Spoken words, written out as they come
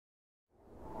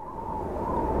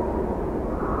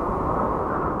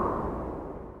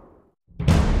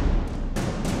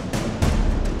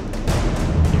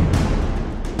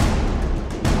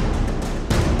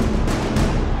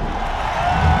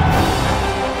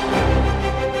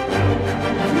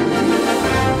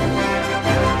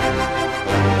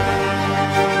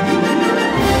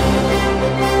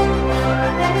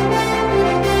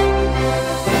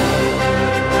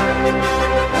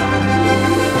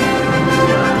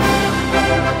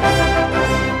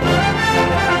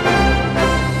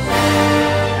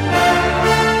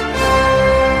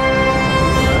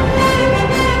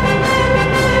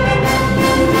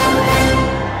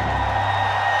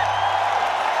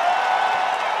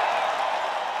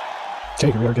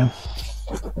Okay, here we are again.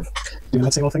 Doing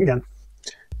that same old thing again.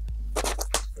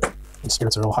 The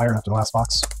spirits are a little higher after the last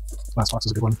box. Last box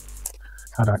was a good one.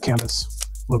 Had a canvas,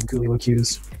 Logan Cooley, low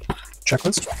cues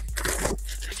checklist.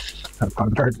 Had a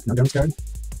Connor Bedard, no guns guard.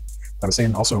 I was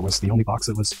saying also it was the only box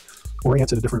that was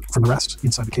oriented different from the rest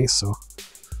inside the case, so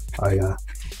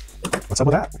what's up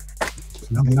with that?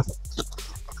 No, maybe nothing.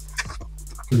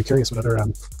 Really curious what other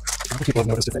people have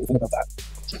noticed, if anything, about that.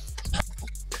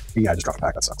 But yeah, I just dropped it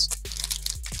back, that sucks.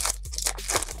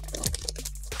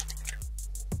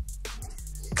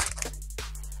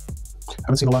 I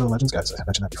haven't seen a lot of the Legends guys, I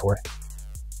mentioned that before.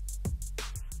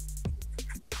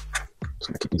 Just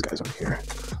gonna keep these guys over here.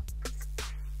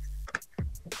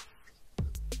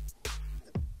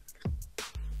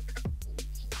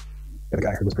 Yeah, the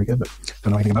guy I heard was pretty good, but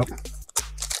don't know anything about. Yeah,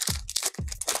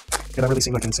 that really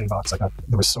seemed like an insane box. Like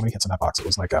there were so many hits in that box. It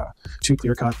was like 2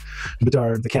 clear cut,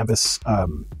 Bedard, the canvas,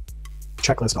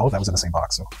 checklist, all of that was in the same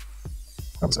box. So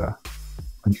that was a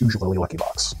unusually lucky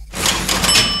box.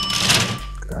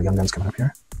 Young guns coming up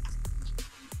here.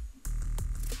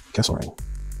 Kessel ring.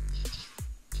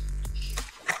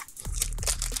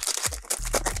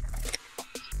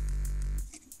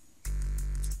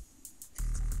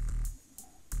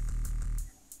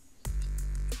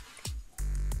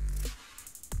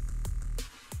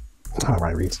 Oh,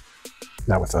 Ryan Reeves.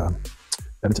 Now with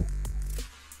Edmonton.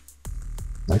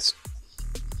 Nice.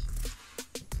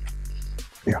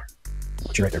 Yeah.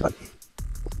 Put you right there, bud.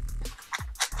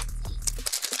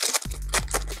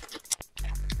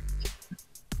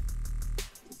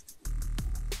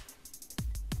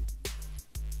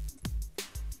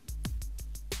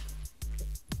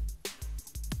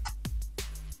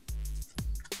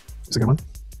 It's a good one.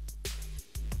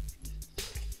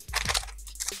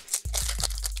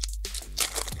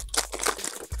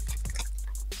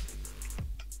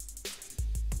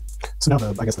 So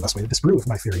now, I guess the best way to disprove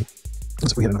my theory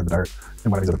is if we hit another Bedard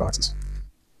in one of these other boxes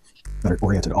that are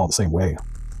oriented all the same way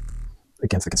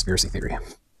against the conspiracy theory.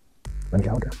 Then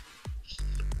Gallagher. I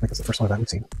think that's the first one of that we've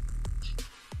seen.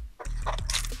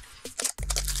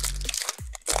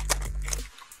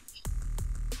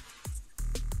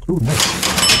 Ooh, nice.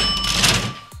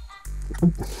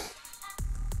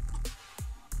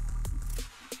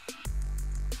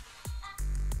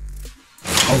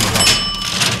 Oh,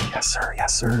 yes. Yes, sir.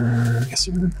 Yes, sir. Yes,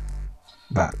 sir.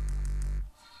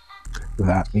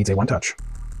 That needs a one touch.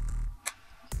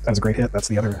 That's a great hit. That's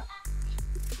the other.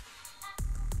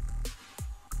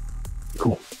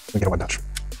 Cool. We get a one touch.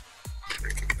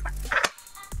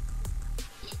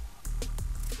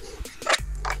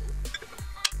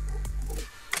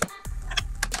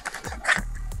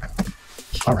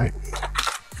 All right.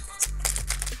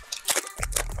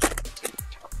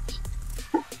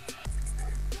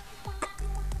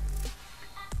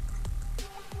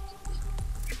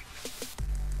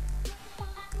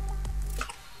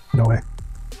 No way.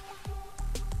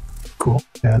 Cool.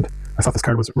 And I thought this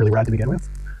card was really rad to begin with.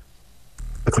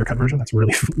 The clear cut version, that's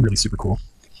really, really super cool.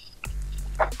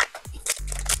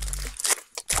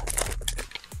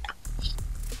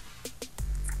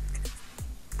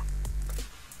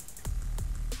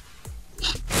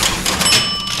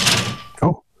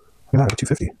 Oh, look at that, I have a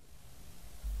 250.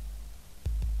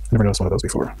 Never noticed one of those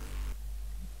before.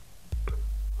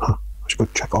 Huh, I should go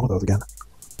check all of those again.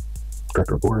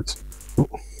 Director of Boards. Ooh.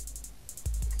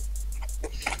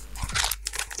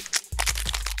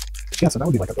 Yeah, so that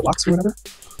would be like a deluxe or whatever,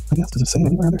 I guess. Does it say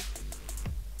anywhere there?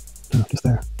 No, just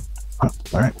there. Huh,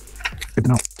 all right. Good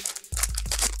to know.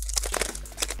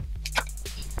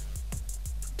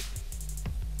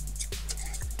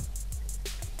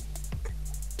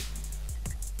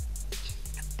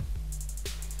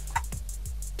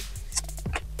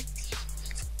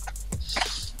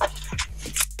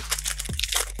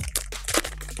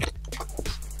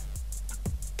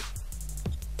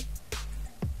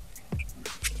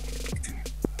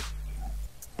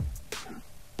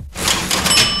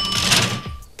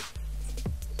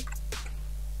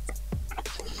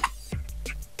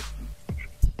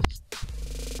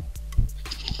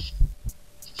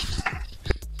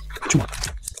 Two more.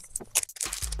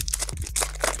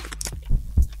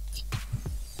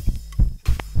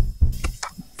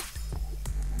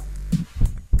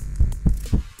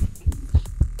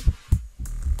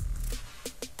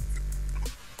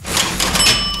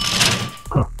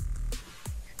 Huh.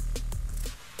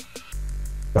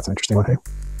 That's an interesting one, hey?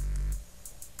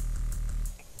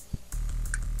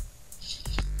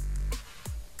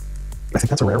 I think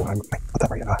that's a rare one. I might put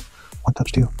that right in one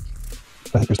touch too. I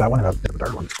think there's that one and a bit of a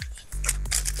dark one.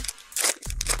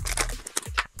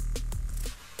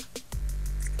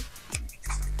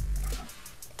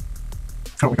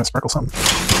 Oh, we got Sparkle something.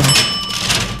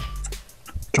 Okay.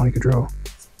 Johnny Gaudreau.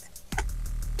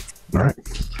 All right,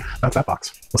 that's that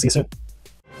box. We'll see you soon.